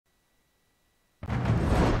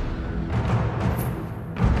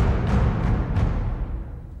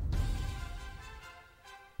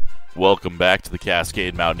Welcome back to the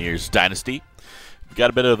Cascade Mountaineers Dynasty. We got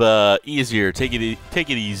a bit of a easier, take it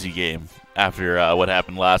easy game after what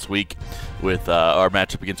happened last week with our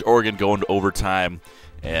matchup against Oregon going to overtime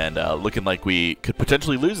and looking like we could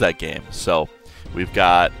potentially lose that game. So we've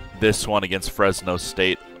got this one against Fresno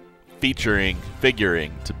State figuring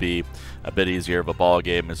to be a bit easier of a ball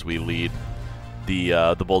game as we lead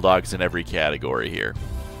the Bulldogs in every category here.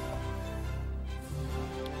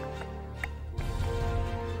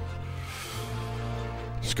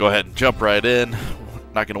 Just go ahead and jump right in.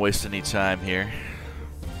 Not going to waste any time here.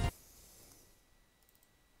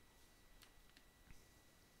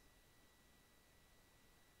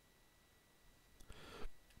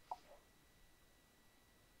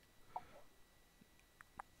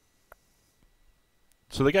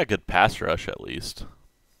 So they got good pass rush at least.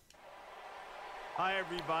 Hi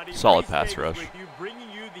everybody. Solid pass rush. With you,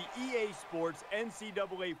 bringing you the EA Sports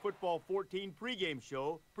NCAA Football 14 pregame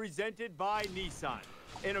show presented by Nissan.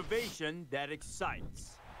 Innovation that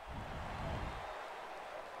excites.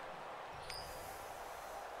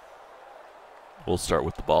 We'll start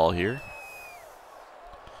with the ball here.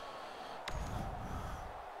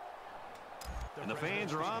 And the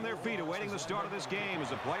fans are on their feet awaiting the start of this game as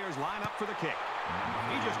the players line up for the kick.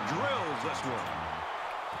 He just drills this one.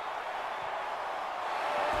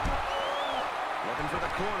 Looking for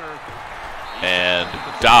the corner. And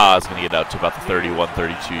Dawes going to get out to about the 31,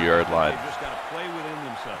 32-yard line. They've just got to play within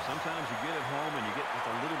themselves. Sometimes you get at home and you get just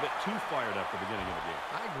a little bit too fired up at the beginning of the game.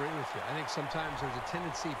 I agree with you. I think sometimes there's a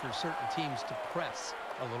tendency for certain teams to press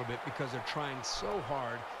a little bit because they're trying so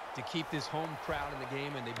hard to keep this home crowd in the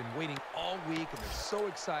game, and they've been waiting all week, and they're so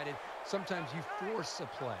excited. Sometimes you force a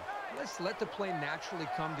play. Let's let the play naturally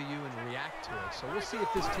come to you and react to it. So we'll see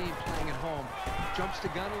if this team playing at home jumps the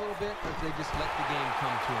gun a little bit, or if they just let the game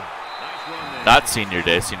come to them. Not Senior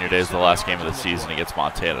Day. Senior Day is the last game of the season against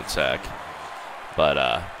Montana Tech.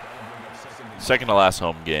 But second to last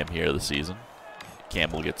home game here of the season.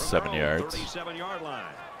 Campbell gets 7 yards. 37-yard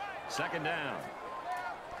line. Second down.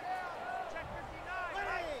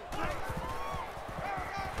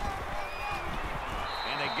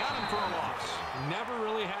 And they got him for a loss. Never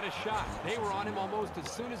really had a shot. They were on him almost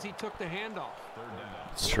as soon as he took the handoff.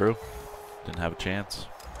 It's true. Didn't have a chance.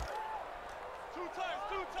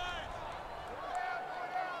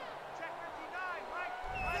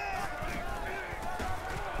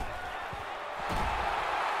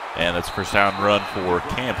 And it's first down run for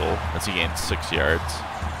Campbell as he gains 6 yards.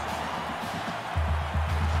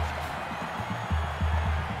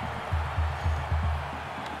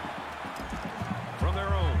 From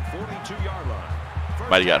their own 42-yard line.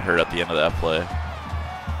 Might have got hurt at the end of that play.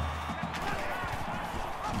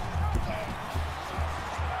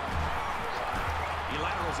 He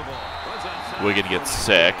laterals the ball. Wigan gets 6.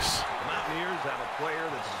 The Mountaineers have a player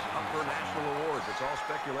that's up for national awards. It's all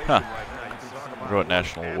speculation Huh. right now. You can talk about Wonder what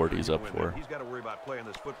national award he's up for. He's got to worry about playing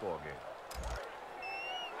this football game.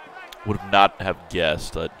 Would not have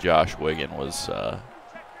guessed that Josh Wigan was an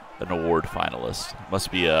award finalist.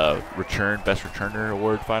 Must be a best returner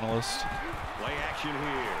award finalist. Play action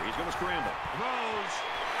here. He's going to scramble. Throws.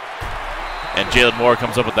 And Jalen Moore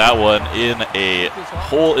comes up with that one in a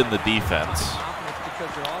hole in the defense.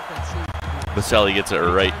 Baselli gets it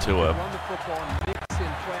right to him. Run the football and mix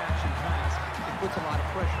in play action pass. It puts a lot of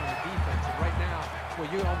pressure on the defense. And right now, well,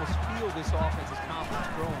 you almost feel this offense's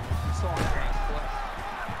confidence growing, which we saw in the last play.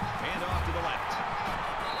 Hand off to the left.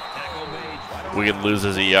 Tackle made. Wigan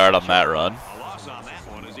loses a yard on that run. A loss on that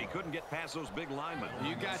one as he couldn't get past those big linemen.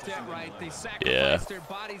 You got that right. They sacrificed their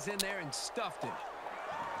bodies in there and stuffed it.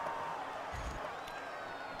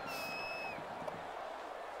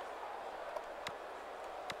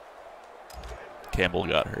 Campbell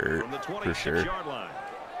got hurt for sure.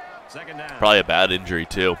 Second down. Probably a bad injury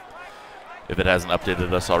too, if it hasn't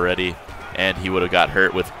updated us already. And he would have got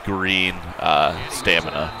hurt with green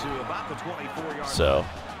stamina. So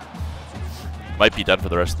might be done for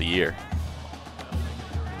the rest of the year.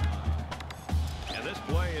 And this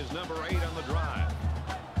play is number 8 on the drive.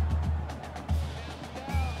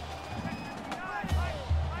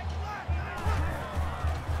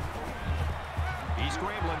 He's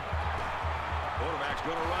scrambling. Quarterback's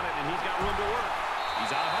going to run it, and he's got room to work.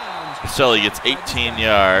 He's out of bounds. Baselli gets 18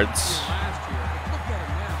 yards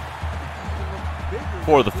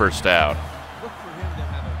for the first down. Look for him to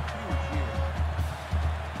have a huge year.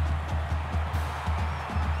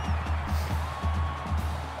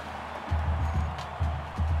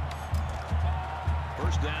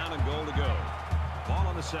 First down and goal to go. Ball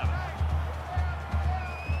on the 7.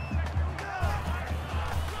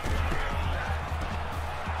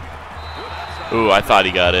 Ooh, I thought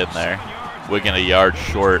he got in there. Wigan a yard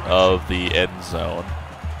short of the end zone.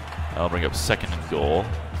 That'll bring up 2nd and goal.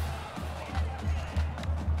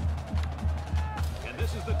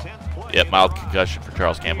 Yep, mild concussion for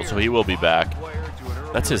Charles Campbell, so he will be back.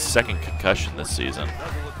 That's his 2nd concussion this season.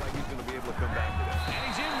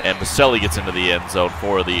 And Maselli gets into the end zone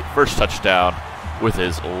for the first touchdown with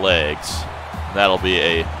his legs. That'll be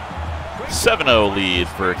a 7-0 lead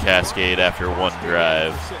for Cascade after one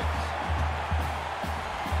drive.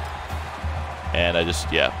 And I just,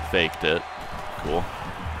 faked it. Cool.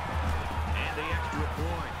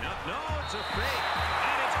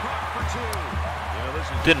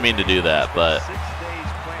 Didn't mean to do that, but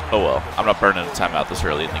oh well. I'm not burning a timeout this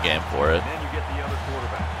early in the game for it.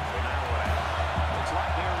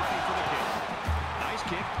 Nice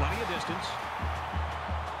kick, plenty of distance.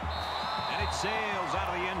 And it sails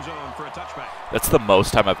out of the end zone for a touchback. That's the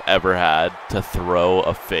most time I've ever had to throw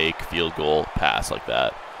a fake field goal pass like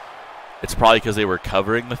that. It's probably because they were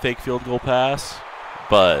covering the fake field goal pass,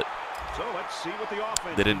 but so let's see what the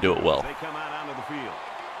offense they didn't do it well. They come out onto the field.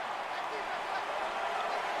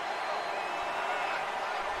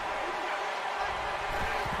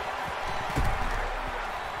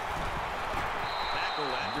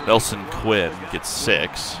 Nelson Quinn gets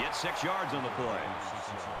 6. Gets 6 yards on the play.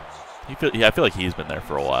 I feel like he's been there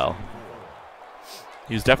for a while.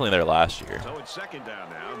 He was definitely there last year. So it's 2nd down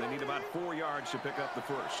now, and they need about 4 yards to pick up the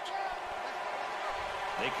first.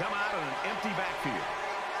 They come out in an empty backfield.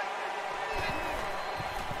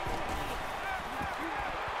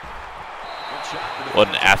 What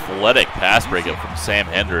an athletic pass breakup from Sam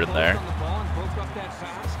Hendren there.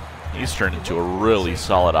 He's turned into a really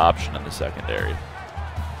solid option in the secondary.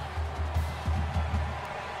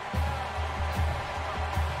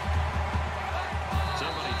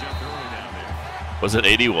 Was it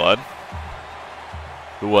 81?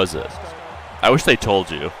 Who was it? I wish they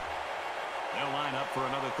told you. They'll line up for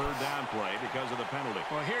another 3rd down play because of the penalty.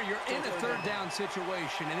 Well, here you're in a 3rd down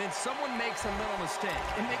situation, and then someone makes a little mistake.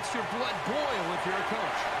 It makes your blood boil if you're a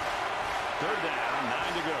coach. 3rd down,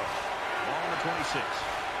 9 to go. Ball on the 26.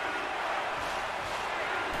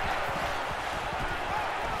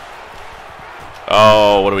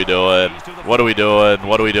 Oh, what are we doing? What are we doing?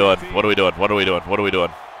 What are we doing? What are we doing? What are we doing? What are we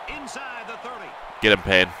doing? Inside the 30. Get him,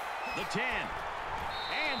 Payne. The 10.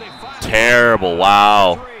 And they terrible.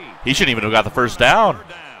 Wow. He shouldn't even have got the first down.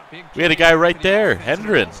 We had a guy right there,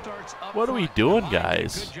 Hendren. What are we doing,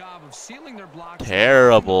 guys?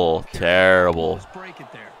 Terrible, terrible.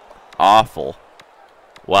 Awful.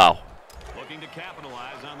 Wow. Looking to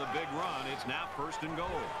capitalize on the big run. It's now 1st and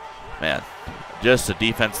goal. Man, just a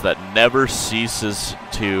defense that never ceases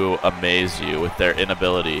to amaze you with their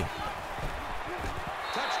inability.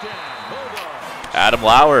 Adam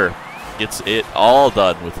Lauer gets it all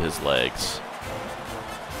done with his legs.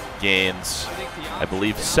 Gains, I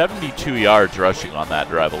believe, 72 yards rushing on that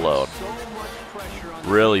drive alone.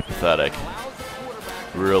 Really pathetic.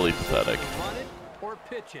 Really pathetic. Or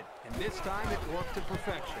pitch it, and this time it worked to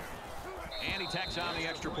perfection. And he tacks on the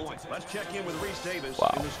extra point. Let's check in with Reese Davis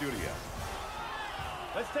in the studio.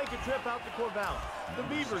 Let's take a trip out to Corvallis. The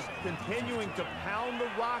Beavers continuing to pound the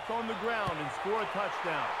rock on the ground and score a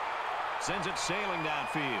touchdown. Sends it sailing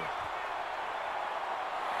downfield.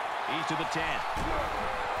 He's to the 10.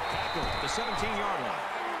 Tackle at the 17-yard line.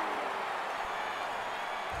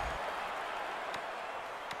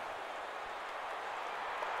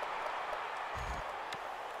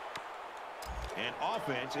 And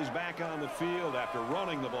offense is back on the field after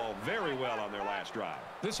running the ball very well on their last drive.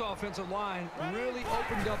 This offensive line really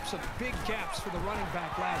opened up some big gaps for the running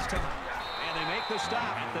back last time. And they make the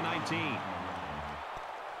stop at the 19.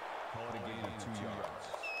 Call it a gain of 2 yards.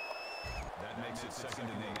 That makes it 2nd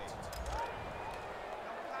and 8.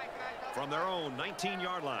 From their own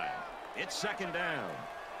 19-yard line, it's 2nd down.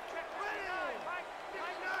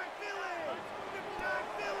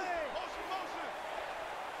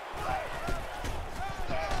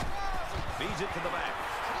 Feeds it to the back.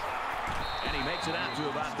 And he makes it out to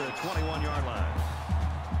about the 21-yard line.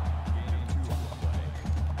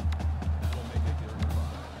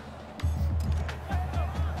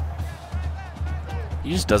 He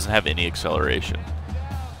just doesn't have any acceleration.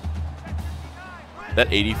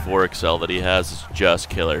 That 84 excel that he has is just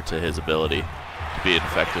killer to his ability to be an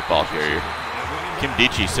effective ball carrier.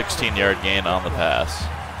 Nkemdiche, 16-yard gain on the pass.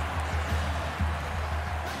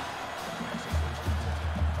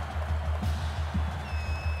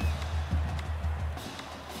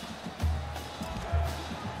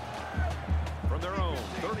 From their own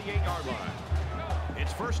 38-yard line,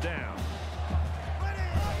 it's 1st down.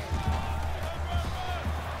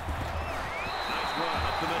 Nice run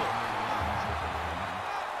up the middle.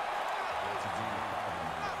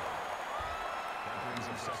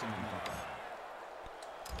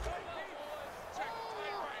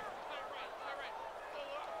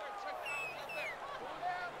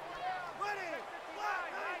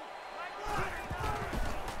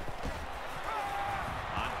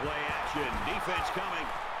 motion. Defense coming.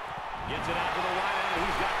 Gets it out to the wide end.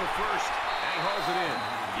 He's got the first. And he hauls it in.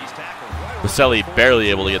 He's tackled. Right Baselli barely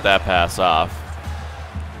able to get that pass off.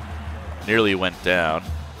 Nearly went down.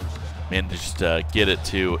 Managed to get it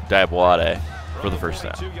to Diabuade for the first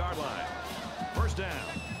down. 42-yard line. First down.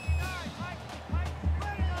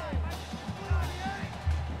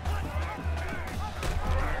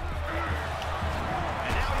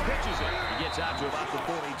 And now he pitches it. He gets out to about the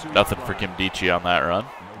 42. Nothing for Nkemdiche on that run.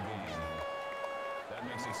 That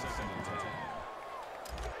makes it second and 10.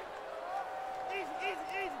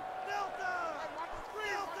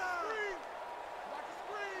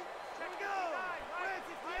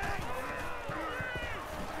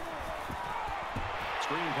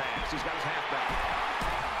 Screen pass. He's got his halfback.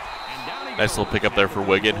 And down he Nice goes. little pickup there for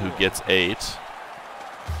Wigan, who gets 8.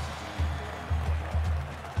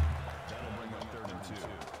 That'll bring up third and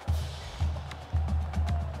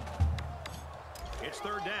 2. It's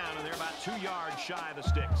third down, and they're about 2 yards shy of the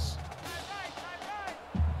sticks.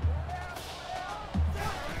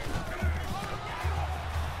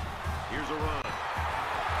 Here's a run.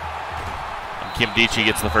 And Nkemdiche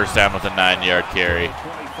gets the first down with a 9-yard carry.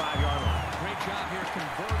 25-yard line. Great job here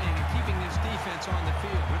converting and keeping this defense on the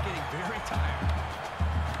field. They're getting very tired.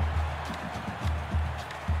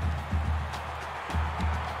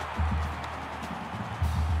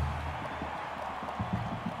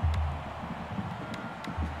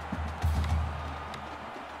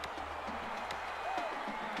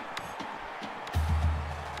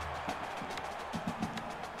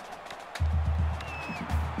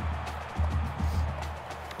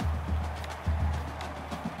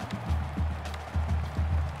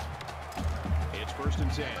 It's first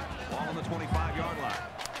and 10. Ball on the 25-yard line.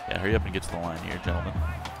 Yeah, hurry up and get to the line here, gentlemen.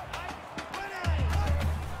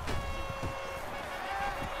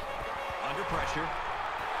 Under pressure.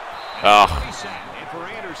 Oh, And for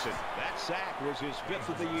Anderson, that sack was his 5th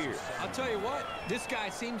of the year. I'll tell you what, this guy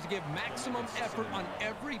seems to give maximum effort on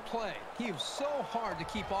every play. He is so hard to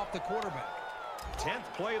keep off the quarterback. 10th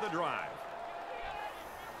play of the drive.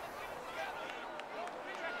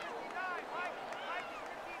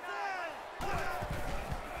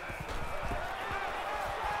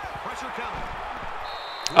 Pressure coming.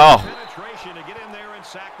 oh, Penetration to get in there and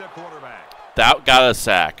sack the quarterback. that got a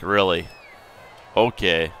sack, really.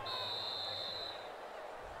 Okay.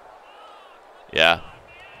 Yeah.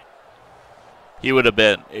 He would have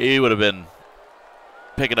been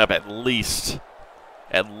picking up at least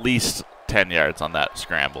 10 yards on that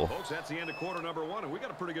scramble. Folks, that's the end of quarter number 1, and we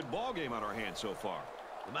got a pretty good ball game on our hands so far.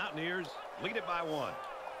 The Mountaineers lead it by 1.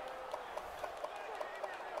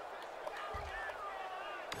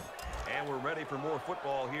 And we're ready for more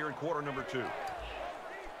football here in quarter number 2.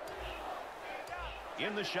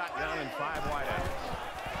 In the shotgun and 5 wideouts.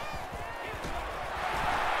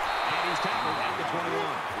 And he's tackled at the 21.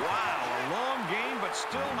 Wow, a long game, but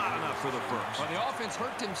still not enough for the first. Well, the offense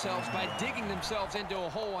hurt themselves by digging themselves into a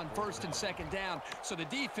hole on first and second down, so the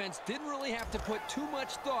defense didn't really have to put too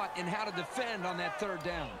much thought in how to defend on that third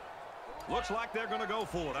down. Looks like they're going to go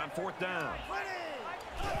for it on 4th down.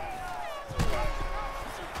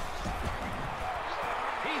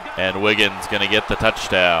 And Wiggins going to get the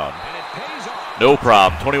touchdown. And it pays off. No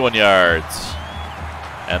problem, 21 yards.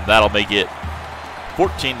 And that'll make it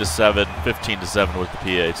 14-7, 15-7 with the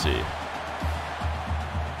PAT. And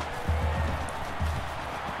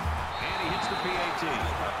he hits the PAT.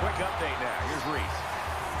 A quick update now. Here's Reese.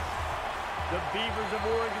 The Beavers of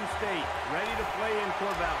Oregon State ready to play in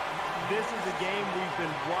Corvallis. This is a game we've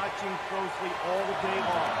been watching closely all day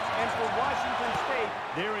long. And for Washington State,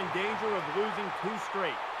 they're in danger of losing 2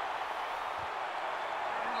 straight.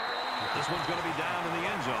 This one's going to be down in the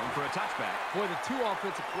end zone for a touchback. Boy, the 2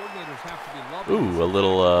 offensive coordinators have to be loving Ooh, this. a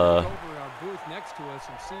little, Over in our booth next to us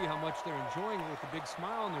and see how much they're enjoying it with a big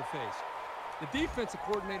smile on their face. The defensive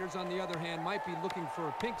coordinators, on the other hand, might be looking for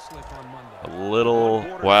a pink slip on Monday. a little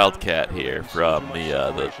wildcat here from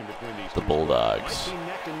the Bulldogs. Might be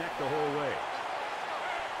neck and neck the whole way.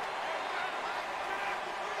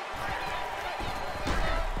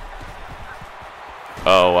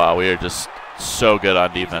 Oh, wow, we are just so good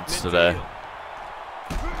on defense today.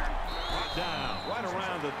 Down right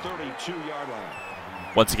around the 32-yard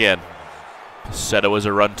line. Once again, said it was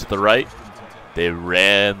a run to the right. They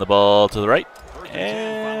ran the ball to the right,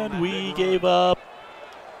 and we gave up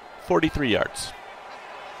 43 yards.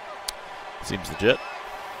 Seems legit.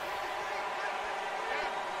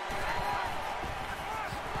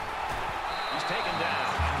 He's taken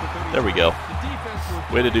down. There we go. The defense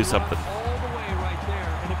was Way to do something. all the way right there,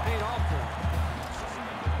 and it paid off for them.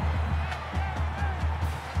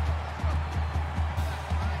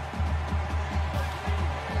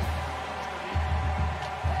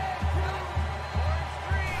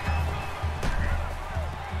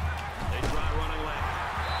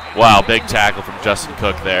 Wow, big tackle from Justin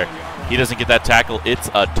Cook there. He doesn't get that tackle. It's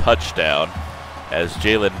a touchdown, as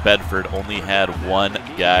Jalen Bedford only had one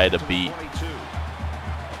guy to beat.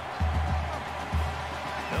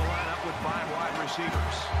 They'll line up with 5 wide receivers.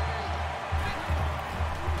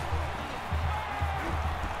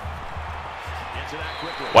 Gets it out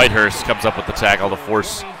quickly. Whitehurst comes up with the tackle to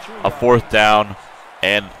force a 4th down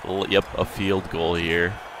and, yep, a field goal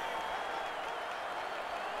here.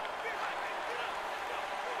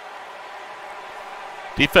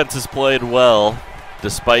 Defense has played well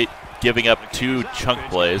despite giving up 2 chunk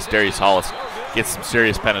plays. Darius Hollis gets some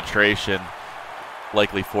serious penetration,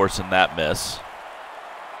 likely forcing that miss.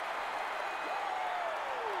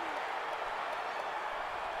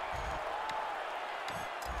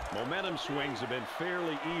 Momentum swings have been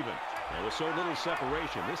fairly even. And with so little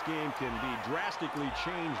separation, this game can be drastically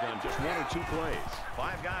changed on just 1 or 2 plays.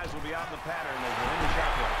 5 guys will be out in the pattern as they're in the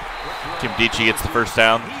shotgun. Nkemdiche gets the first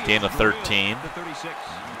down, gain of 13. The 36.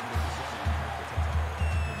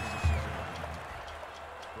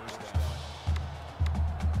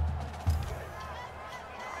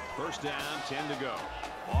 First down, 10 to go.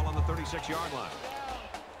 Ball on the 36-yard line.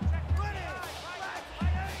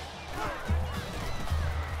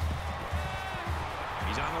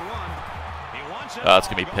 He's on the run. He wants it. Oh, it's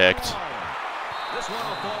going to be picked.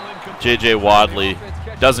 J.J. Wadley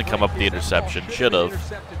doesn't come up with the interception. Should have.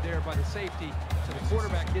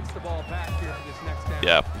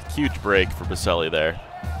 Yeah, huge break for Baselli there.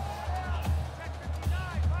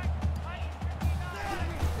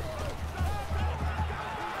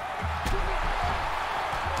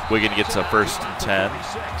 Wigan gets a 1st and 10.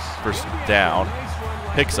 1st and down.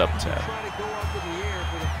 Picks up 10.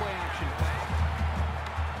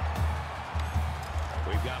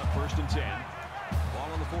 We've got a 1st and 10.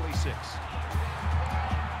 Ball on the 46.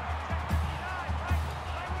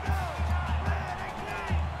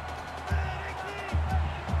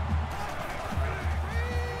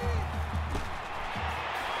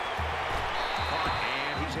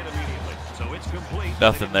 And he's hit immediately. So it's complete.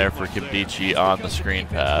 Nothing there for Nkemdiche on the screen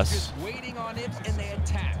pass. Waiting on it, and they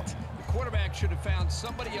attacked. The quarterback should have found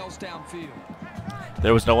somebody else downfield.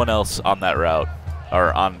 There was no one else on that route,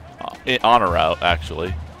 or on a route,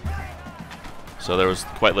 actually. So there was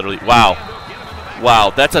quite literally, wow.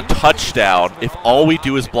 Wow, that's a touchdown if all we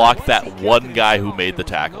do is block that one guy who made the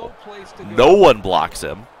tackle. No one blocks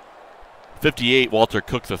him. 58, Walter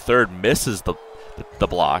Cook III misses the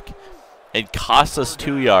block and costs us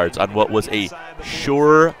 2 yards on what was a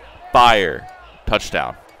surefire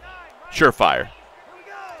touchdown. Surefire.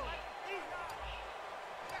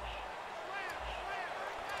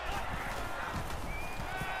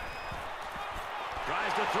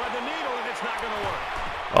 Tries to thread the needle, and it's not going to work.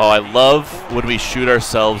 Oh, I love when we shoot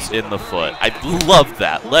ourselves in the foot. I love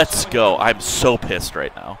that. Let's go. I'm so pissed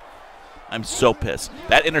right now. I'm so pissed.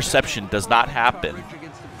 That interception does not happen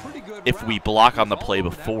if we block on the play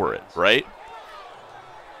before it, right?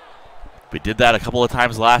 We did that a couple of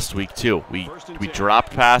times last week too. We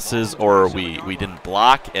dropped passes, or we didn't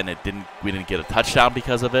block, and we didn't get a touchdown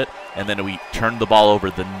because of it, and then we turned the ball over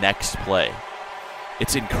the next play.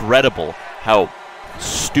 It's incredible how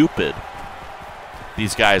stupid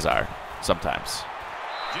these guys are sometimes.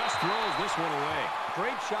 Just throws this one away.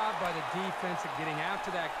 Great job by the defense at getting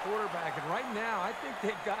after that quarterback, and right now I think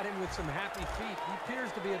they've got him with some happy feet. He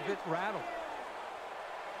appears to be a bit rattled.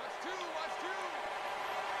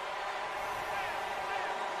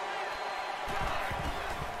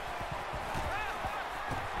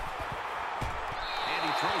 And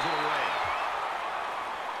he throws it away.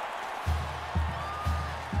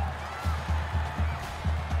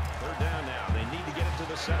 Third down now. They need to get it to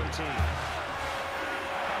the 17.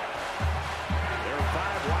 There are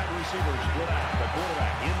 5 wide receivers split out. The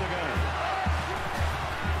quarterback in the gun.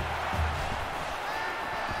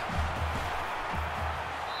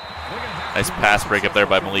 Nice pass break up there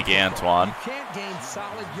by Malik Antoine. You can't gain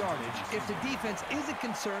solid yardage if the defense isn't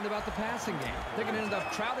concerned about the passing game. They're going to end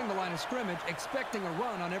up crowding the line of scrimmage, expecting a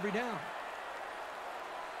run on every down.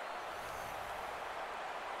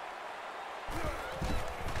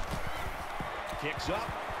 Kicks up.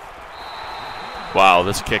 Wow,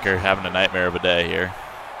 this kicker having a nightmare of a day here.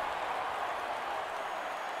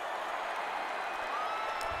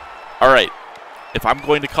 All right, if I'm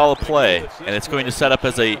going to call a play and it's going to set up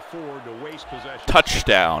as a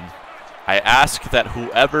touchdown, I ask that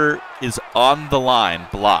whoever is on the line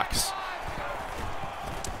blocks.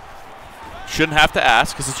 Shouldn't have to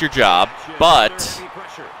ask because it's your job, but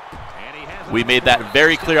we made that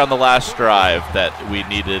very clear on the last drive that we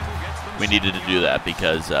needed to do that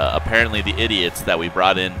because apparently the idiots that we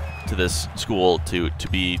brought in to this school to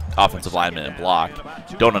be offensive linemen and block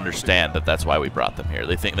don't understand that that's why we brought them here.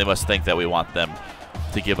 They must think that we want them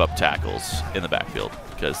to give up tackles in the backfield,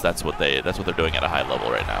 because that's what they're doing at a high level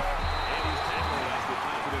right now.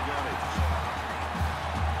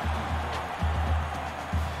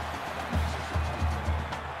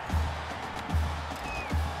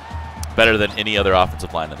 Better than any other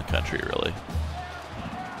offensive line in the country, really.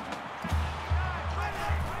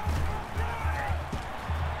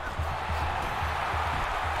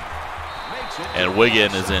 And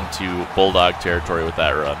Wiggin is into Bulldog territory with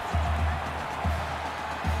that run.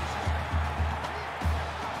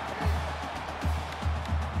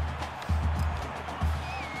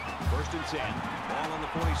 First and 10. Ball on the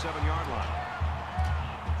 47-yard line.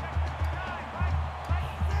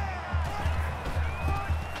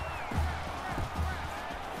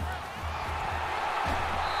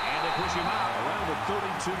 And they push him out around the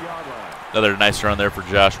 32-yard line. Another nice run there for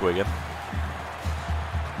Josh Wiggin.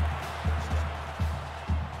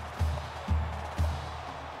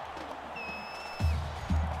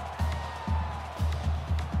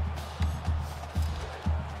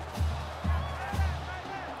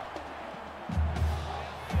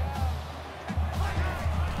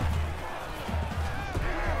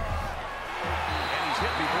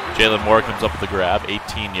 Jalen Moore comes up with the grab,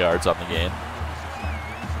 18 yards on the gain.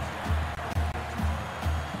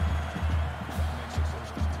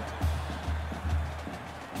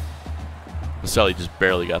 Maselli just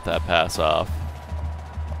barely got that pass off.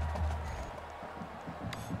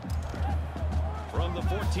 From the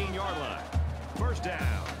 14-yard line, first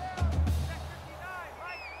down.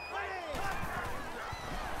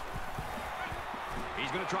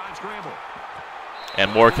 He's going to try and scramble.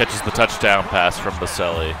 And Moore catches the touchdown pass from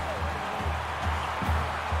Maselli.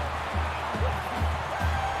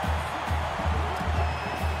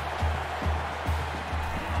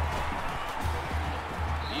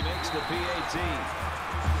 The PAT.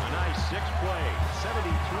 A nice 6-play,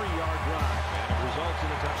 73-yard drive, and it results in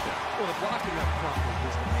a touchdown. Well, the blocking up front was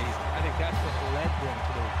just amazing. I think that's what led them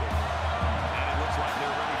to those goals. And it looks like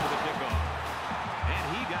they're ready for the kickoff. And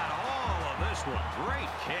he got all of this one. Great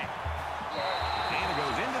kick. And it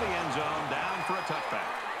goes into the end zone, down for a touchback.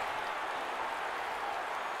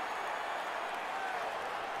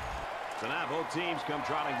 So now both teams come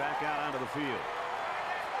trotting back out onto the field.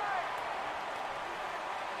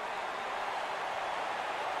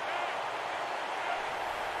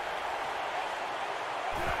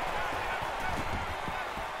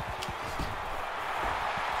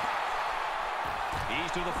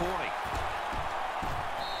 To the 40.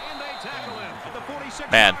 And they tackle him at the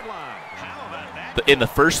 46-yard line. In the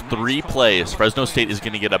first 3 plays, Fresno State is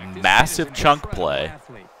going to get a massive chunk play,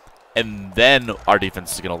 and then our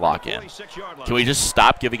defense is going to lock in. Can we just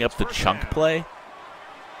stop giving up the chunk play?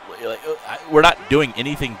 We're not doing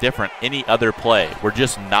anything different any other play. We're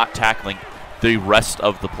just not tackling the rest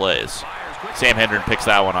of the plays. Sam Hendren picks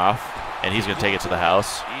that one off, and he's going to take it to the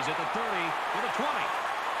house. He's at the 30, to the 20.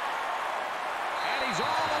 He's all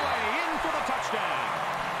the way in for the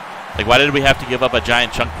touchdown. Like, why did we have to give up a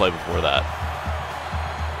giant chunk play before that?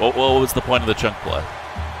 What was the point of the chunk play?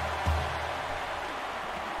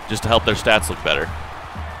 Just to help their stats look better.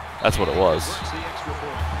 That's what it was.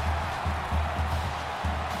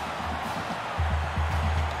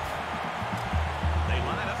 They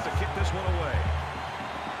line up to kick this one away.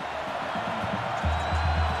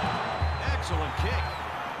 Excellent kick.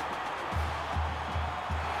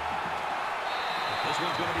 This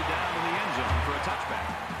one's going to be down in the end zone for a touchback.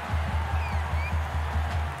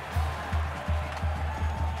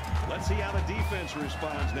 Let's see how the defense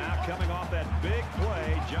responds now, coming off that big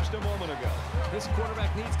play just a moment ago. This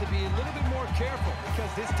quarterback needs to be a little bit more careful because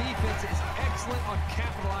this defense is excellent on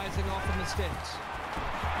capitalizing off of mistakes.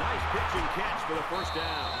 Nice pitch and catch for the first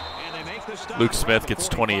down. And they make the stop. Luke Smith gets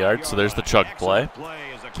 20 yards, so there's the chunk play.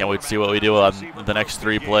 Can't wait to see what we do on the next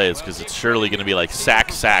 3 plays, because it's surely going to be like sack,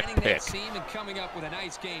 pick. Coming up with a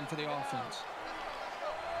nice game for the offense.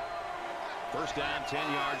 First down, 10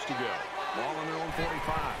 yards to go. Ball on their own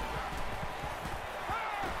 45.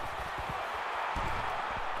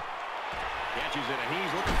 Catches it, and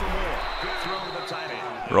he's looking for more. Good throw to the tight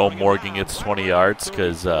end. Jerome Morgan gets 20 yards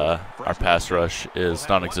because our pass rush is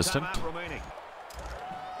non-existent.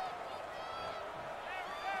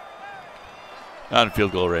 Not in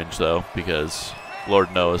field goal range, though, because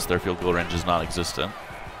Lord knows their field goal range is non-existent.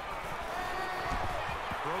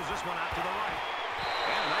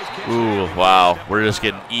 Ooh, wow. We're just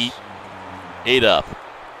getting ate up.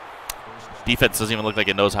 Defense doesn't even look like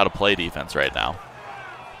it knows how to play defense right now.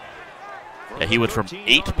 Yeah, he went from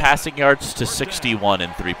 8 passing yards to 61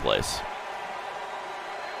 in 3 plays.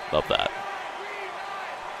 Love that.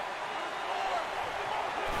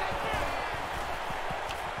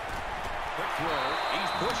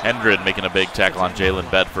 Hendren making a big tackle on Jalen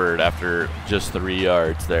Bedford after just 3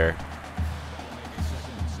 yards there.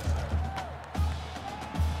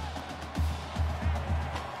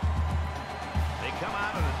 They come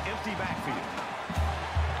out in an empty backfield.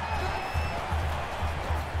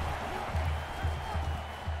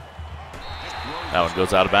 That one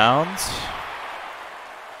goes out of bounds.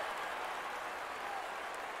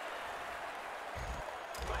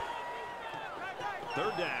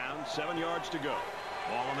 Third down, 7 yards to go.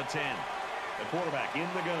 Ball on the 10. The quarterback in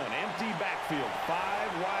the gun. Empty backfield. 5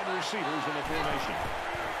 wide receivers in the formation.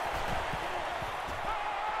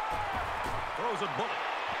 Throws a bullet.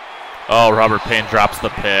 Oh, Robert Payne drops the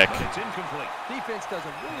pick. But it's incomplete. Defense does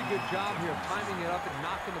a really good job here of timing it up and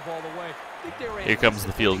knocking the ball away. I think they were Here comes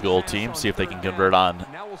the field goal team. See if they can convert on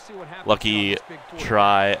Now we'll see what happens lucky on this big quarterback.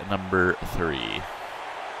 try number 3.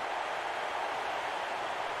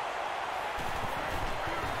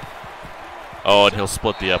 Oh, and he'll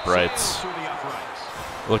split the uprights. Sails through the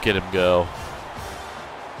uprights. Look at him go.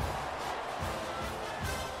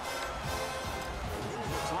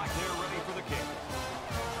 Looks like they're ready for the kick.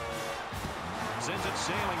 Sends it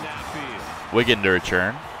sailing downfield. Wiggin to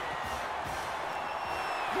return.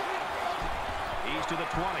 He's to the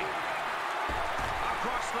 20.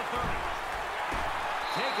 Across the 30.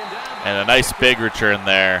 Taken down. And a nice big return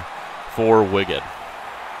there for Wiggin.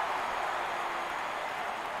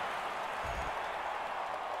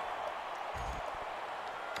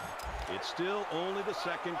 It's still only the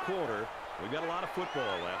second quarter. We've got a lot of football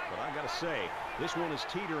left, but I got to say, this one is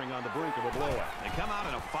teetering on the brink of a blowout. They come out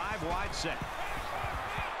in a 5-wide set.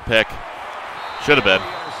 Pick. Should have been.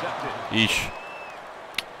 Intercepted. Yeesh.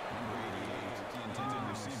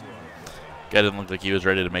 Guy didn't look like he was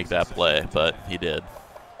ready to make that play, but he did.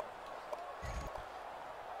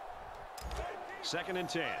 2nd and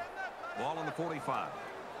 10. Ball on the 45.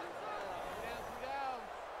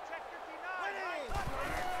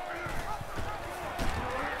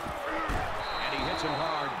 And he hits him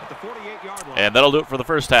hard at the 48-yard line. And that'll do it for the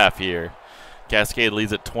first half here. Cascade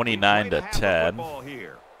leads at 29 to We play half the 10. football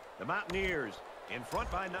here. The Mountaineers in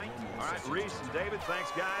front by 19. All right, Reese and David,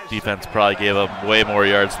 thanks, guys. Defense probably gave them way more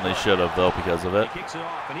yards than they should have, though, because of it. He kicks it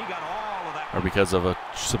off, and he got all of that. Or because of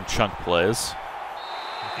some chunk plays.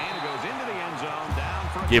 And it goes into the end zone, down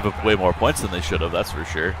for a Gave up touchback. way more points than they should have, that's for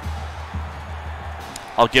sure.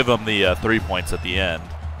 I'll give them the 3 points at the end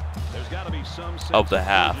There's got to be some sense of the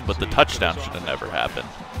half, but the urgency touchdown for this should have offense. never happened.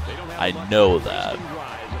 They don't have I much know of a that. wasting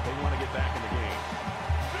drives if they want to get back in the game.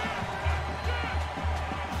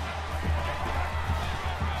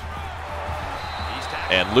 He's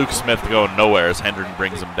tackled. And Luke Smith going nowhere as Hendren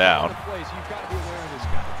brings him down. Plays, you've got to be aware of this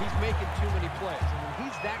guy. He's making too many plays. And when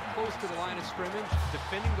he's that close to the line of scrimmage,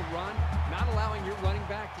 defending the run, not allowing your running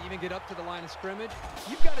back to even get up to the line of scrimmage,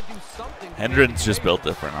 you've got to do something. to make Hendren's it just safe. built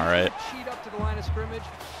different, all right. Cheat up to the line of scrimmage.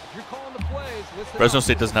 If you're calling the plays, listen Fresno up.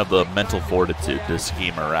 State doesn't have the mental fortitude to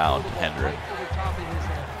scheme around Hendren. Right over top of his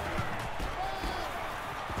head.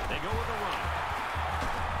 They go with the run.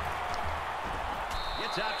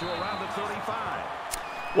 Gets out to around the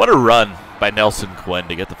 35. What a run by Nelson Quinn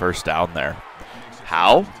to get the first down there.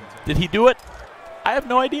 How did he do it? I have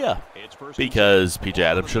no idea. It's first and Because 10. P.J.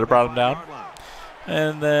 Adams should have brought him down.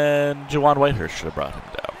 And then Jawan Whitehurst should have brought him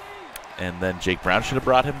down. And then Jake Brown should have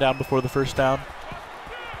brought him down before the first down.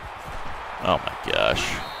 Oh my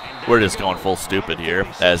gosh. We're just going full stupid here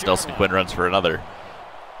as Nelson Quinn runs for another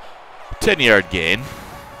 10-yard gain.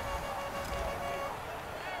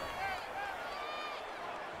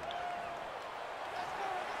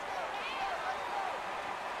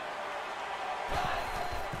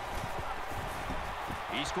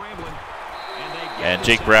 He's scrambling. And, they get And the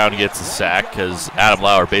Jake sack. Brown gets a sack because Adam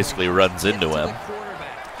Lauer basically runs into him.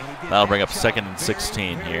 That'll bring up 2nd and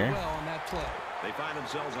 16 here. They find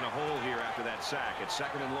themselves in a hole here after that sack. It's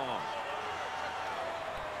 2nd and long.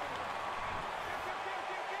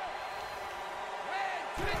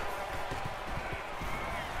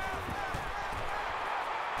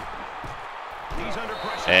 He's under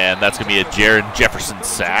pressure. And that's going to be a Jaron Jefferson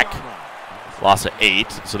sack. Loss of 8,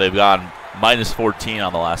 so they've gone minus 14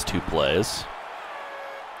 on the last 2 plays.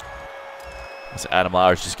 As Adam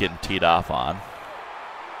Lauer's just getting teed off on.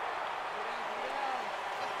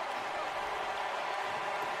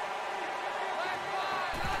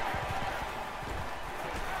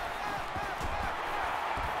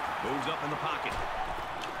 Moves up in the pocket.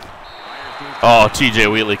 Oh, TJ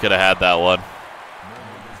Wheatley could have had that one.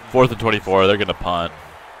 4th and 24, they're going to punt.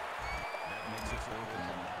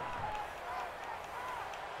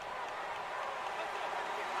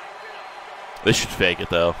 They should fake it,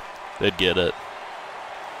 though. They'd get it.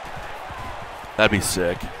 That'd be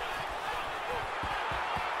sick.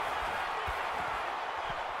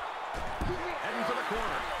 Heading for the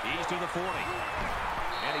corner. He's to the 40.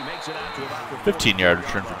 And he makes it out to about the 15-yard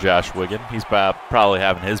return for Josh Wiggin. He's probably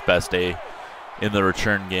having his best day in the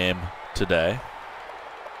return game today.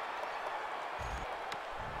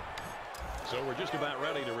 So we're just about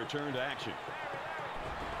ready to return to action.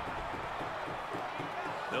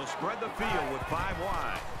 They'll spread the field with 5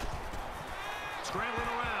 wide. Scrambling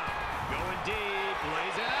around. Going deep.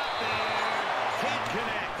 Lays it out there. Can't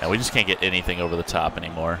connect. And we just can't get anything over the top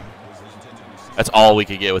anymore. That's all we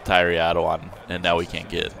could get with Tyree Ottawa, and now we can't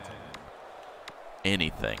get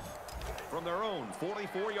anything. From their own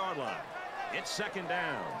 44-yard line. It's 2nd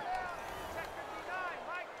down.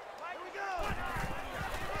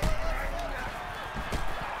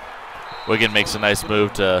 Wiggin makes a nice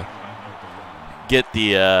move to get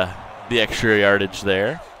the extra yardage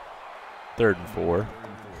there. 3rd and 4.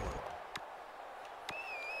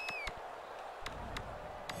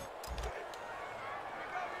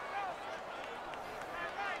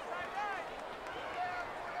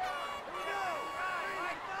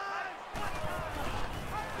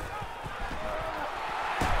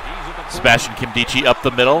 Sebastian Nkemdiche up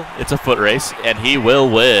the middle. It's a foot race, and he will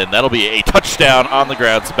win. That'll be a touchdown on the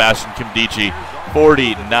ground. Sebastian Nkemdiche,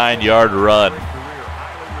 49-yard run.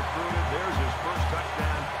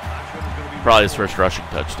 Probably his first rushing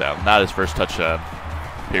touchdown, not his first touchdown,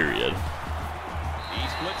 period. He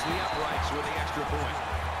splits the uprights with the extra point.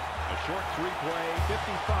 A short 3-play,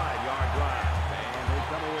 55-yard drive. And they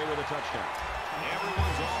come away with a touchdown.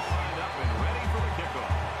 Everyone's all lined up and ready for the kickoff.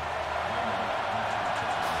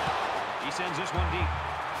 He sends this one deep.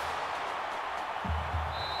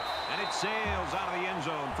 And it sails out of the end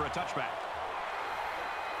zone for a touchback.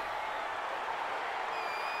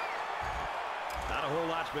 Not a whole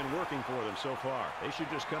lot's been working for them so far. They should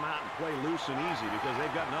just come out and play loose and easy because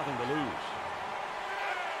they've got nothing to lose.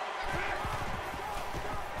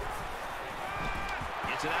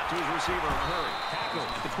 Gets it out to his receiver in a hurry. Tackle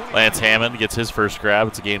at the 20. Lance Hammond gets his first grab.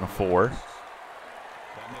 It's a gain of 4.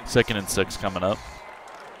 2nd and 6 coming up.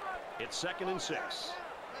 It's 2nd and 6.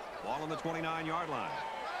 Ball on the 29-yard line.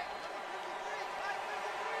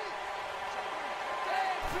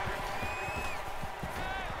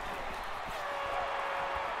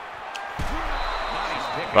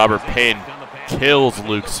 Robert Payne kills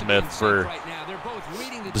Luke Smith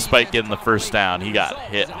despite getting the first down. He got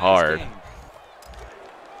hit hard.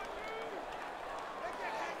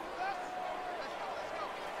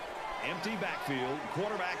 Empty backfield,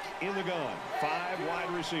 quarterback in the gun. 5 wide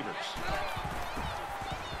receivers.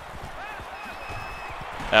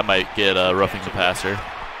 That might get roughing the passer.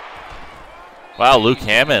 Wow, Luke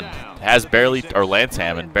Hammond has Lance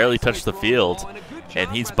Hammond barely touched the field, and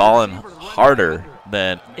he's balling harder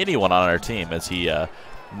than anyone on our team as he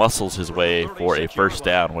muscles his way for a first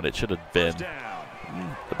down when it should have been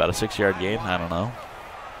about a 6-yard gain. I don't know.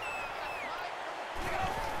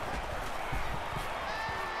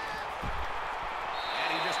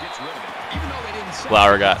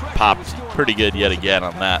 Lauer got popped pretty good yet again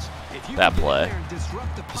on that play,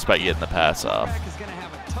 despite getting the pass off.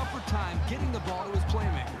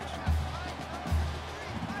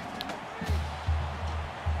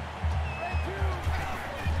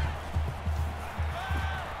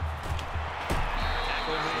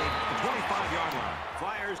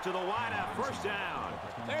 To the wideout, first down.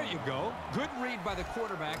 There you go. Good read by the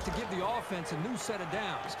quarterback to give the offense a new set of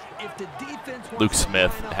downs. If the defense Luke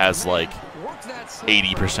Smith has like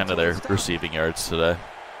 80% of their receiving yards today.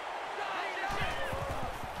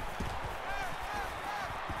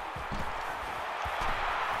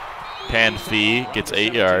 Pan Fee gets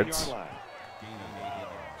 8 yards.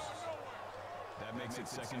 That makes it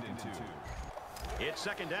 2nd and 2. It's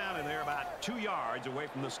 2nd down, and they're about 2 yards away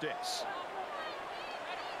from the sticks.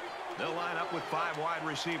 They'll line up with 5 wide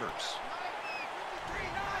receivers.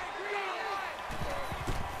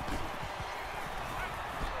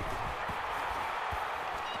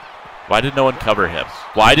 Why did no one cover him?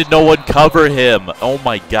 Why did no one cover him? Oh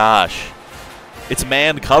my gosh. It's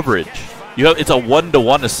man coverage. It's a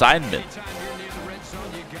 1-to-1 assignment.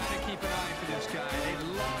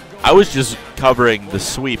 I was just covering the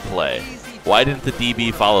sweep play. Why didn't the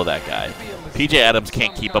DB follow that guy? PJ Adams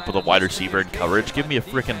can't keep up with a wide receiver in coverage. Give me a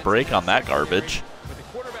freaking break on that garbage. But the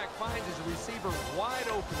quarterback finds his receiver wide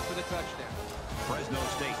open for the touchdown. Fresno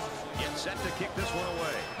State gets set to kick this one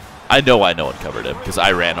away. I know no one covered him because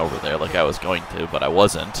I ran over there like I was going to, but I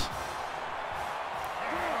wasn't.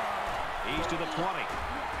 He's to the 20.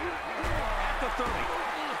 At the 30.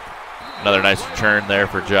 Another nice return there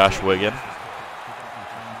for Josh Wiggin.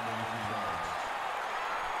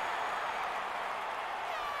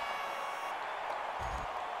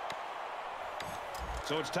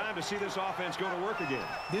 So it's time to see this offense go to work again.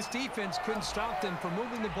 This defense couldn't stop them from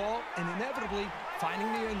moving the ball and inevitably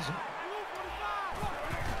finding the end zone.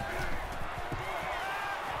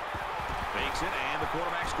 Fakes it, and the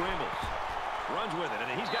quarterback scrambles. Runs with it,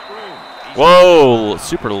 and he's got room. Whoa,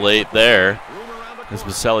 super late there as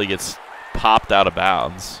Baselli gets popped out of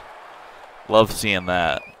bounds. Love seeing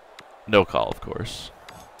that. No call, of course.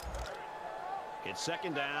 It's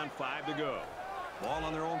second down, 5 to go. Ball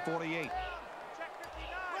on their own 48.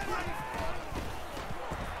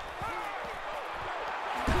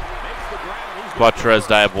 Quatrez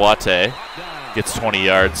Diabuate gets 20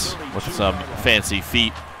 yards with some fancy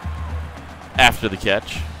feet after the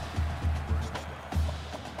catch.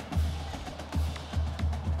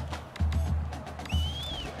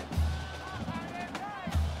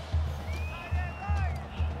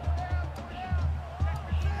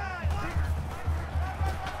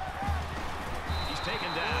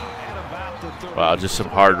 Wow, just some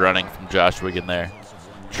hard running from Josh Wiggin there.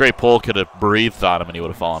 Trey Poole could have breathed on him and he would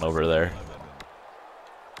have fallen over there.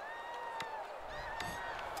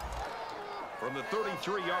 From the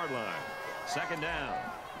 33-yard line, second down.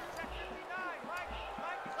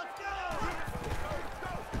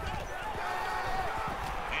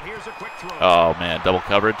 And here's a quick throw. Oh, man, double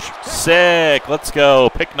coverage. Sick. Let's go.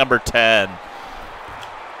 Pick number 10.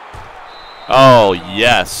 Oh,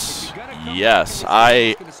 yes. Yes.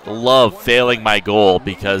 I love failing my goal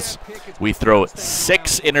because we throw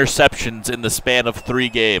 6 interceptions in the span of 3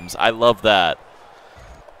 games. I love that.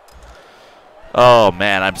 Oh,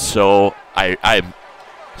 man, I'm so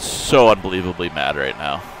unbelievably mad right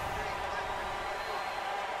now.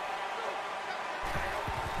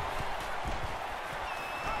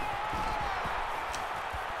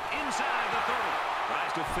 Inside the 30.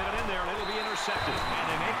 Tries to fit it in there, and it'll be intercepted. And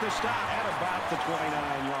they make the stop at about the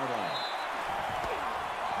 29-yard line.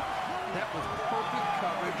 That was perfect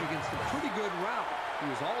coverage against a pretty good route. He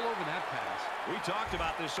was all over that pass. We talked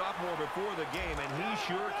about this sophomore before the game, and he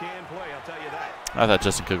sure can play, I'll tell you that. I thought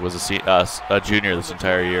Justin Cook was a junior this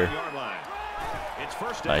entire year. It's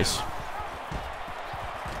first down. Nice. Here's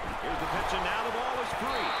the pitch, and now the ball is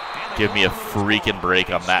free. Give me a freaking break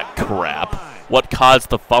on that crap. What caused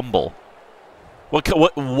the fumble?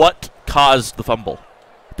 What caused the fumble?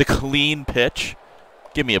 The clean pitch?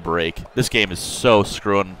 Give me a break. This game is so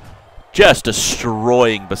screwing, just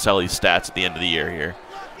destroying Baselli's stats at the end of the year here.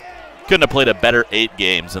 Couldn't have played a better 8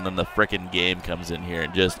 games, and then the frickin' game comes in here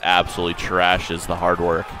and just absolutely trashes the hard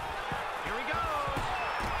work. Here he goes.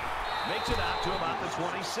 Makes it out to about the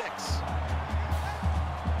 26.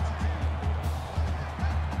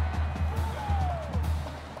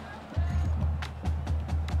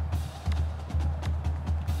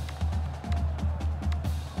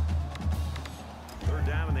 Third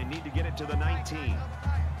down, and they need to get it to the 19.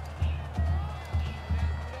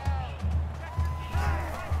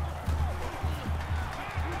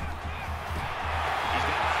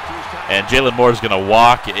 And Jalen Moore is going to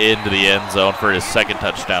walk into the end zone for his 2nd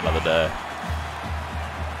touchdown of the day.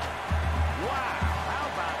 Wow,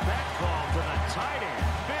 how about that call to the tight end?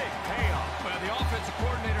 Big payoff. Well, the offensive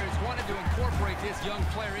coordinator has wanted to incorporate this young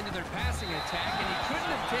player into their passing attack, and he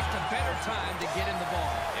couldn't have picked a better time to get him the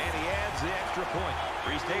ball. And he adds the extra point.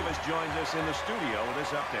 Reese Davis joins us in the studio with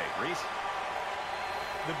this update. Reese?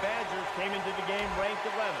 The Badgers came into the game ranked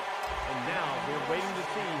 11th, and now they're waiting to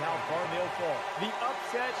see how far they'll fall. The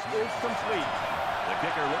upset is complete. The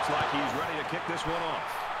kicker looks like he's ready to kick this one off.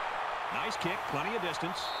 Nice kick, plenty of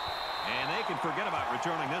distance, and they can forget about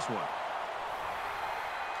returning this one.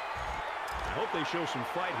 I hope they show some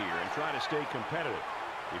fight here and try to stay competitive.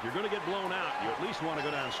 If you're going to get blown out, you at least want to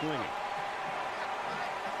go down swinging.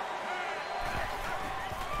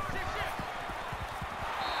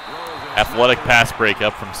 Athletic pass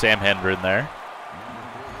breakup from Sam Hendren there.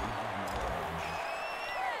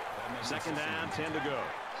 Second down, 10 to go.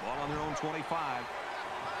 Ball on their own 25.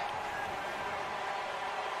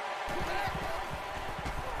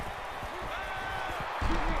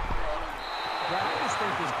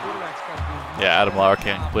 Yeah, Adam Lauer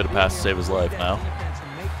can't complete a pass to save his life now.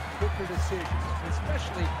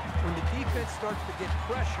 Especially when the defense starts to get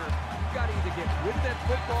pressure, you've got to either get rid of that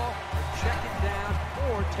football or check it down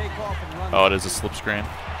or take off and run. Oh, it is a slip screen.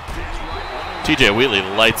 TJ Wheatley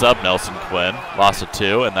lights up Nelson Quinn. Loss of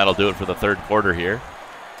 2, and that'll do it for the 3rd quarter here.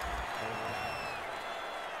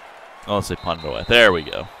 Unless they punt it away. There we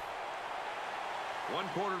go. 1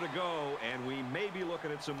 quarter to go, and we may be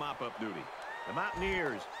looking at some mop-up duty. The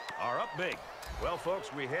Mountaineers are up big. Well,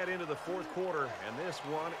 folks, we head into the 4th quarter, and this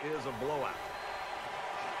one is a blowout.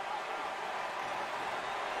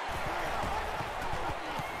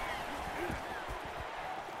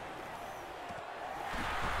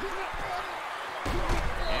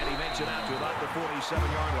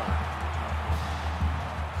 47-yard line.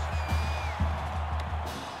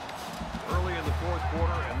 Early in the fourth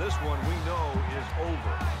quarter, and this one we know is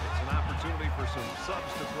over. It's an opportunity for some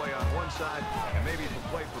subs to play on one side and maybe to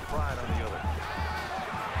play for pride on the other.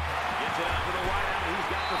 Gets it out to the wideout. He's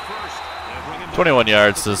got the first. 21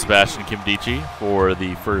 yards to Sebastian Nkemdiche for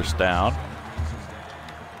the first down.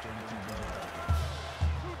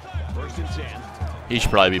 First and 10. He should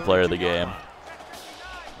probably be player of the game.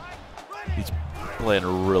 He's playing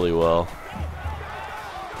really well.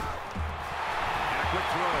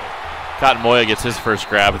 Cotton Moya gets his first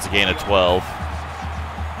grab. It's a gain of 12.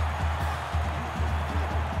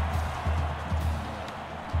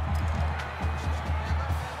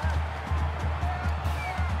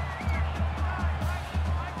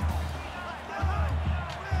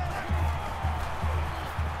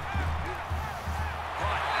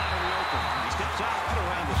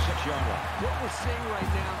 What we're seeing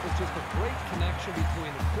right now is just a great connection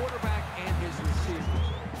between the quarterback and his receivers.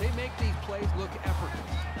 They make these plays look effortless.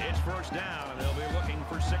 It's first down, and they'll be looking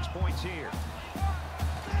for 6 points here.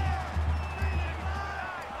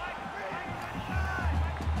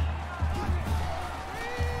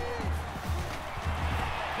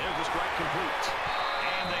 There's the strike complete.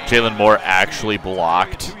 Jalen Moore actually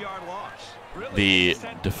blocked the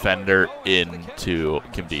defender into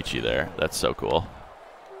Nkemdiche there. That's so cool.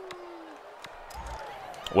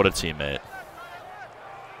 What a teammate.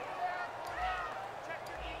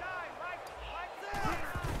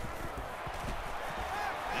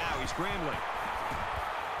 Now he's scrambling.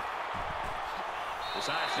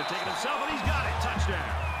 Decides to take it himself, and he's got it. Touchdown.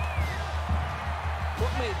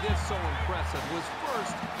 What made this so impressive was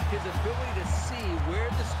first his ability to see where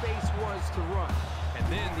the space was to run, and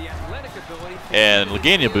then the athletic ability. And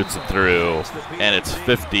Lagania boots it through, and it's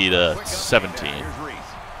 50-17.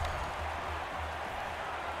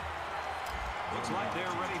 Looks like they're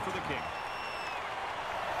ready for the kick.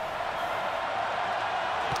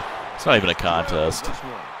 It's not even a contest.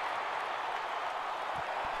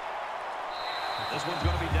 This one's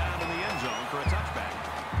going to be down in the end zone for a touchback.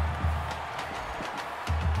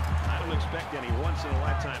 I don't expect any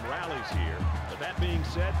once-in-a-lifetime rallies here. But that being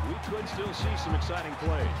said, we could still see some exciting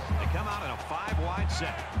plays. They come out in a 5-wide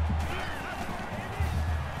set.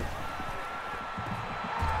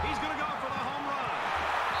 He's going to go for the home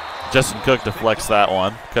run. Justin Cook deflects that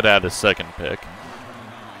one. Could add his second pick.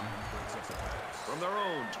 From their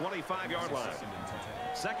own 25-yard line.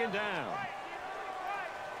 Second down.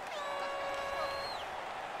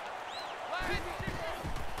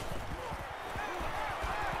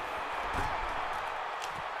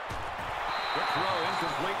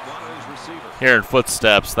 Hearing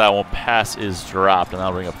footsteps, that one pass is dropped, and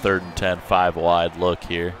that'll bring up 3rd and 10, 5 wide look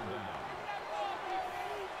here.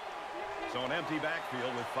 So an empty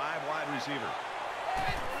backfield with 5 wide receivers.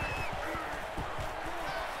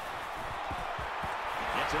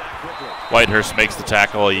 Gets it out quickly. Whitehurst makes the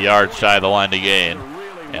tackle a yard shy of the line to gain,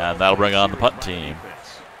 and that'll bring on the punt team.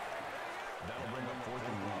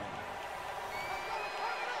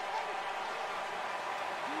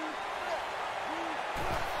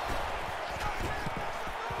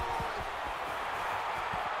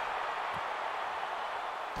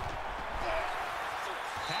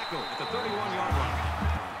 At the 31-yard line.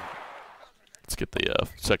 Let's get the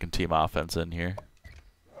second team offense in here.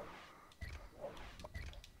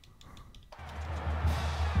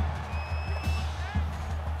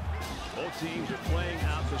 Both teams are playing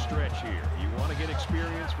out the stretch here. You want to get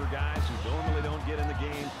experience for guys who normally don't get in the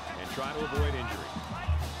game and try to avoid injury.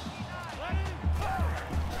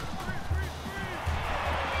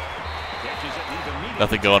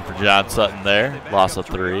 Nothing going for John Sutton there. Loss of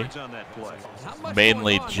 3.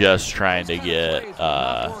 Mainly just trying to get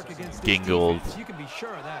Gingold,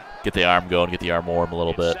 get the arm going, get the arm warm a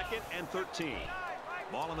little bit. Second and 13.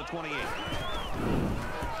 Ball on the 28.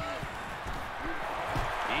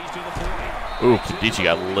 He's to the 40. Ooh, Nkemdiche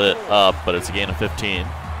got lit up, but it's a gain of 15.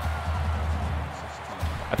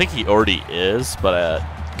 I think he already is, but a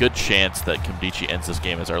good chance that Nkemdiche ends this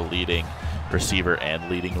game as our leading receiver and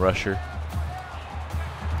leading rusher.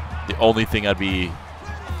 The only thing I'd be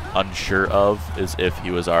unsure of is if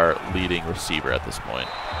he was our leading receiver at this point.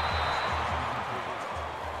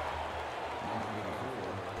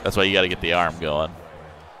 That's why you got to get the arm going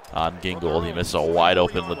on Gingold. He misses a wide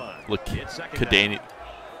open Kadamian.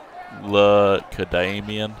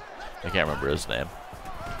 I can't remember his name.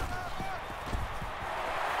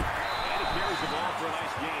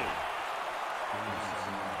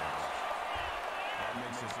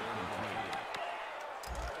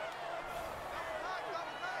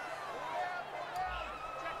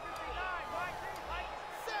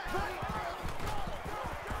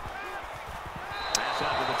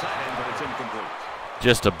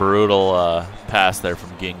 Just a brutal pass there from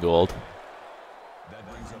Gingold. That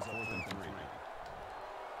brings up 4th and 3.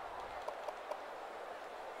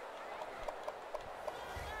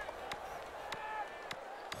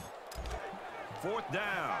 Fourth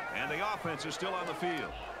down, and the offense is still on the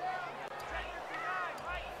field.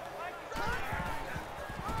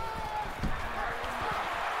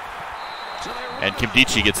 And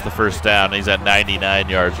Nkemdiche gets the first down. He's at 99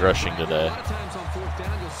 yards rushing today. A lot of times on 4th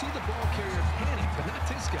down, you'll see the ball carrier panic, but not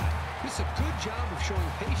this guy. This is a good job of showing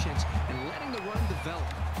patience and letting the run develop.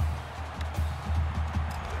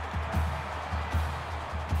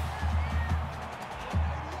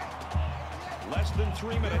 Less than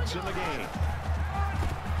 3 minutes in the game.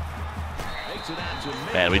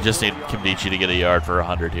 Man, we just need Nkemdiche to get a yard for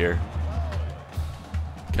 100 here.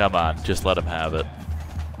 Come on, just let him have it.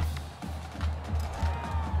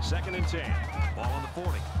 2nd and 10. Ball on the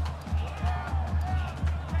 40.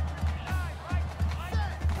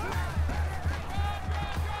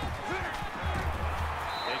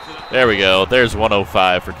 There we go. There's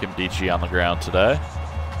 105 for Nkemdiche on the ground today.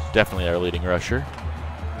 Definitely our leading rusher.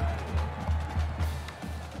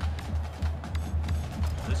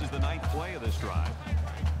 This is the 9th play of this drive.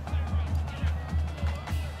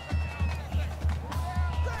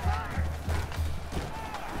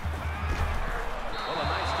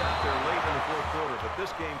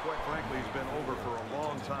 This game, quite frankly, has been over for a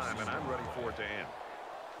long time, and I'm ready for it to end.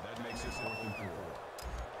 That makes it 4th and 4.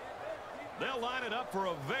 They'll line it up for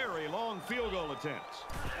a very long field goal attempt.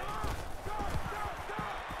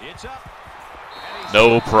 It's up.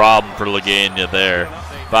 No problem for Lagana there.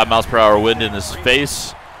 5 miles per hour wind in his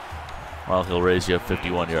face. Well, he'll raise you a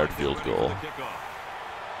 51-yard field goal. And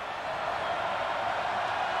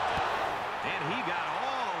he got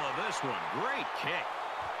all of this one. Great kick.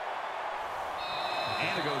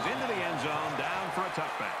 And it goes into the end zone, down for a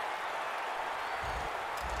touchback.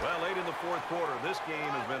 Well, late in the 4th quarter, this game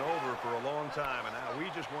has been over for a long time, and now we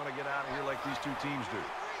just want to get out of here like these two teams do.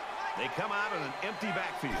 They come out in an empty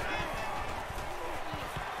backfield.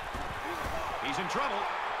 He's in trouble.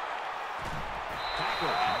 Tackle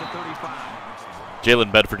at the 35.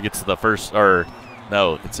 Jalen Bedford gets to the first, or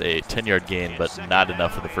no, it's a 10-yard gain, but not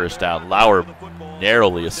enough for the first down. Lauer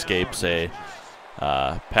narrowly escapes a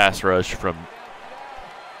pass rush from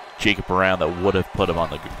Jacob Brown that would have put him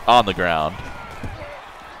on the ground.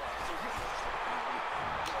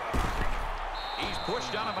 He's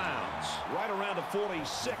pushed out of bounds right around the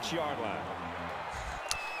 46-yard line.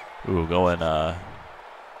 Ooh, going a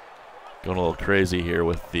little crazy here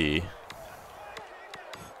with the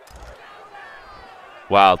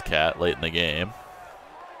Wildcat late in the game.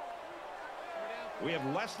 We have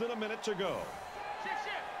less than a minute to go.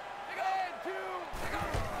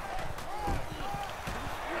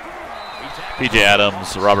 PJ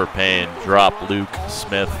Adams, Robert Payne drop Luke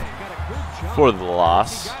Smith for the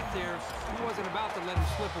loss.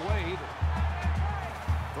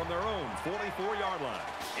 From their own 44-yard line,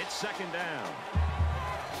 it's 2nd down.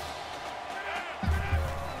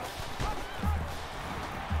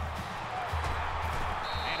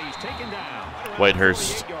 And he's taken down.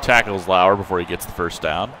 Whitehurst tackles Lauer before he gets the first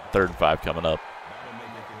down. 3rd and 5 coming up.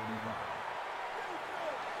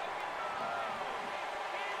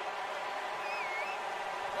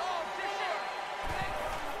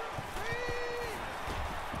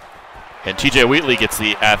 And TJ Wheatley gets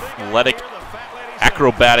the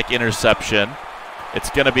acrobatic interception.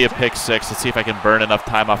 It's going to be a pick 6. Let's see if I can burn enough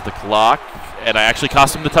time off the clock. And I actually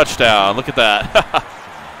cost him the touchdown. Look at that.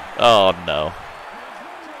 Oh, no.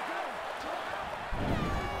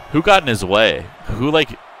 Who got in his way? Who,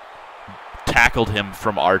 tackled him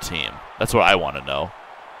from our team? That's what I want to know.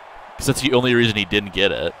 Because that's the only reason he didn't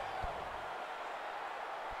get it.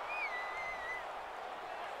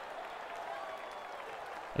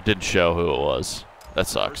 It didn't show who it was. That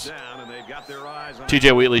sucks.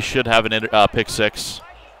 TJ Wheatley should have an pick 6.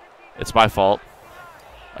 It's my fault.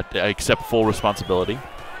 I accept full responsibility.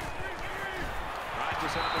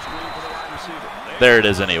 There it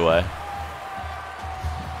is anyway.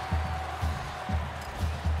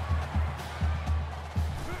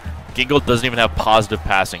 Gingold doesn't even have positive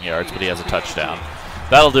passing yards, but he has a touchdown.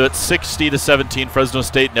 That'll do it. 60-17. Fresno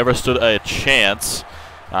State never stood a chance.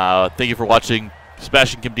 Thank you for watching.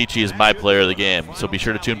 Sebastian Nkemdiche is my player of the game, so be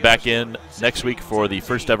sure to tune back in next week for the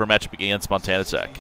first ever matchup against Montana Tech.